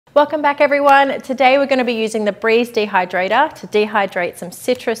Welcome back everyone. Today we're going to be using the Breeze Dehydrator to dehydrate some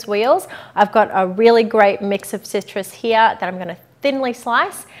citrus wheels. I've got a really great mix of citrus here that I'm going to thinly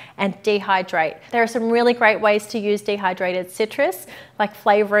slice and dehydrate. There are some really great ways to use dehydrated citrus, like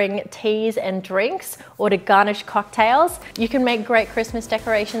flavoring teas and drinks or to garnish cocktails. You can make great Christmas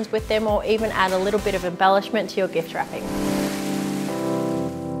decorations with them or even add a little bit of embellishment to your gift wrapping.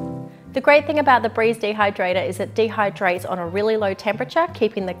 The great thing about the Breeze Dehydrator is it dehydrates on a really low temperature,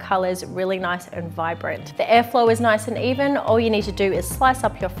 keeping the colors really nice and vibrant. The airflow is nice and even. All you need to do is slice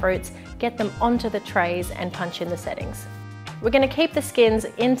up your fruits, get them onto the trays and punch in the settings. We're going to keep the skins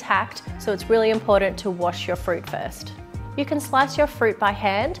intact, so it's really important to wash your fruit first. You can slice your fruit by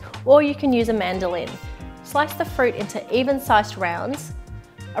hand or you can use a mandolin. Slice the fruit into even-sized rounds.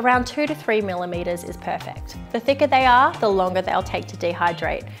 Around 2 to 3 millimeters is perfect. The thicker they are, the longer they'll take to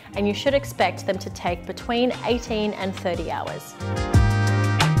dehydrate, and you should expect them to take between 18 and 30 hours.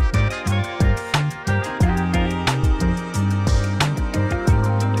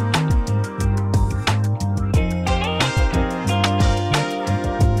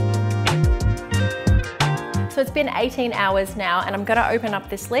 So it's been 18 hours now, and I'm going to open up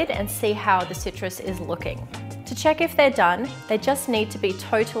this lid and see how the citrus is looking. To check if they're done, they just need to be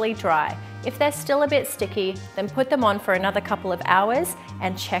totally dry. If they're still a bit sticky, then put them on for another couple of hours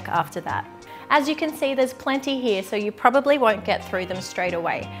and check after that. As you can see, there's plenty here, so you probably won't get through them straight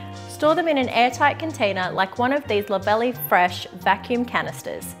away. Store them in an airtight container like one of these Luvele Fresh vacuum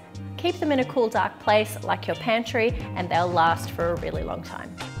canisters. Keep them in a cool, dark place like your pantry, and they'll last for a really long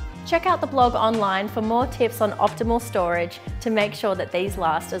time. Check out the blog online for more tips on optimal storage to make sure that these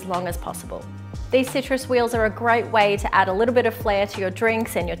last as long as possible. These citrus wheels are a great way to add a little bit of flair to your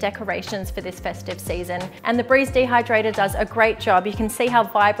drinks and your decorations for this festive season. And the Breeze Dehydrator does a great job. You can see how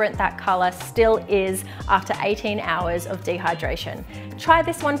vibrant that color still is after 18 hours of dehydration. Try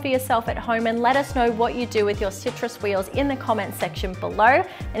this one for yourself at home and let us know what you do with your citrus wheels in the comment section below.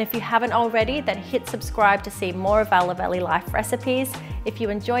 And if you haven't already, then hit subscribe to see more of our Luvele Life recipes. If you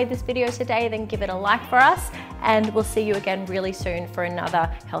enjoyed this video today, then give it a like for us, and we'll see you again really soon for another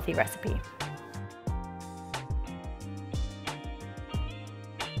healthy recipe.